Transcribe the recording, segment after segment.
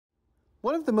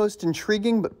One of the most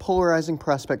intriguing but polarizing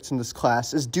prospects in this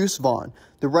class is Deuce Vaughn,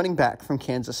 the running back from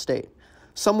Kansas State.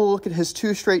 Some will look at his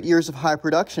 2 straight years of high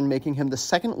production, making him the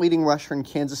second leading rusher in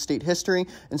Kansas State history,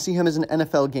 and see him as an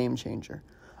NFL game changer.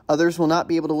 Others will not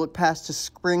be able to look past his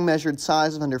spring-measured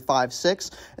size of under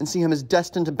 5'6", and see him as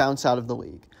destined to bounce out of the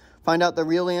league. Find out the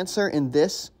real answer in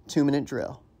this 2-minute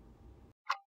drill.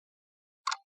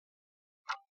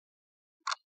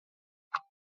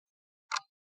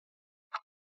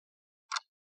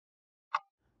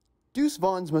 Deuce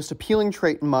Vaughn's most appealing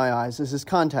trait in my eyes is his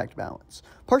contact balance.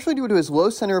 Partially due to his low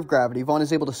center of gravity, Vaughn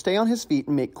is able to stay on his feet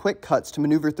and make quick cuts to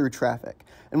maneuver through traffic.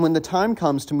 And when the time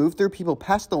comes to move through people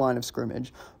past the line of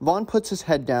scrimmage, Vaughn puts his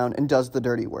head down and does the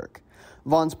dirty work.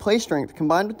 Vaughn's play strength,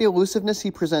 combined with the elusiveness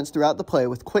he presents throughout the play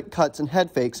with quick cuts and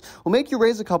head fakes, will make you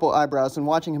raise a couple eyebrows when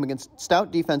watching him against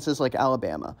stout defenses like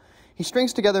Alabama. He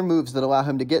strings together moves that allow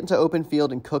him to get into open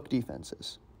field and cook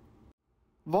defenses.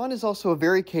 Vaughn is also a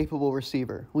very capable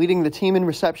receiver, leading the team in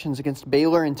receptions against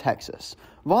Baylor and Texas.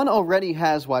 Vaughn already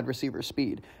has wide receiver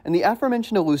speed, and the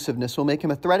aforementioned elusiveness will make him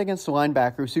a threat against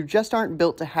linebackers who just aren't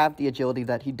built to have the agility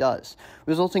that he does,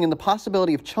 resulting in the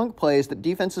possibility of chunk plays that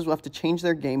defenses will have to change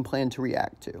their game plan to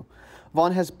react to.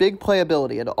 Vaughn has big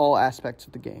playability at all aspects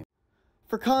of the game.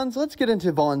 For cons, let's get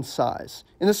into Vaughn's size.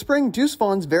 In the spring, Deuce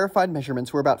Vaughn's verified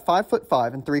measurements were about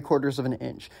 5'5" and 3/4 of an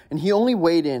inch, and he only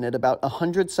weighed in at about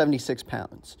 176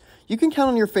 pounds. You can count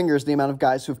on your fingers the amount of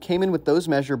guys who have came in with those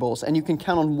measurables, and you can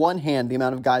count on one hand the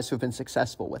amount of guys who have been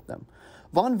successful with them.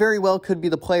 Vaughn very well could be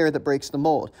the player that breaks the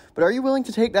mold, but are you willing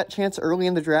to take that chance early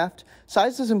in the draft?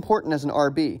 Size is important as an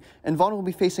RB, and Vaughn will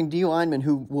be facing D linemen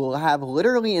who will have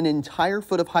literally an entire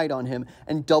foot of height on him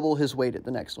and double his weight at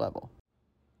the next level.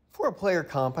 For a player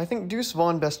comp, I think Deuce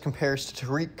Vaughn best compares to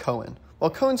Tariq Cohen.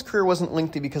 While Cohen's career wasn't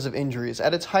lengthy because of injuries,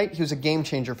 at its height he was a game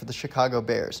changer for the Chicago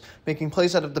Bears, making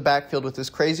plays out of the backfield with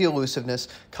his crazy elusiveness,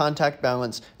 contact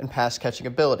balance, and pass-catching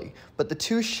ability. But the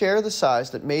two share the size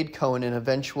that made Cohen an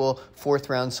eventual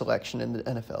 4th-round selection in the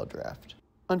NFL draft.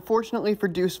 Unfortunately for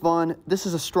Deuce Vaughn, this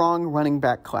is a strong running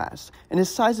back class, and his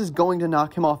size is going to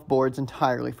knock him off boards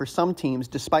entirely for some teams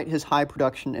despite his high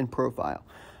production and profile.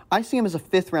 I see him as a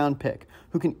 5th-round pick,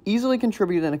 who can easily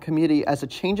contribute in a committee as a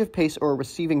change of pace or a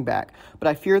receiving back, but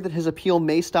I fear that his appeal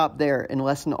may stop there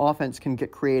unless an offense can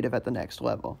get creative at the next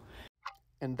level.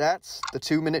 And that's the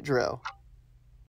 2-minute drill.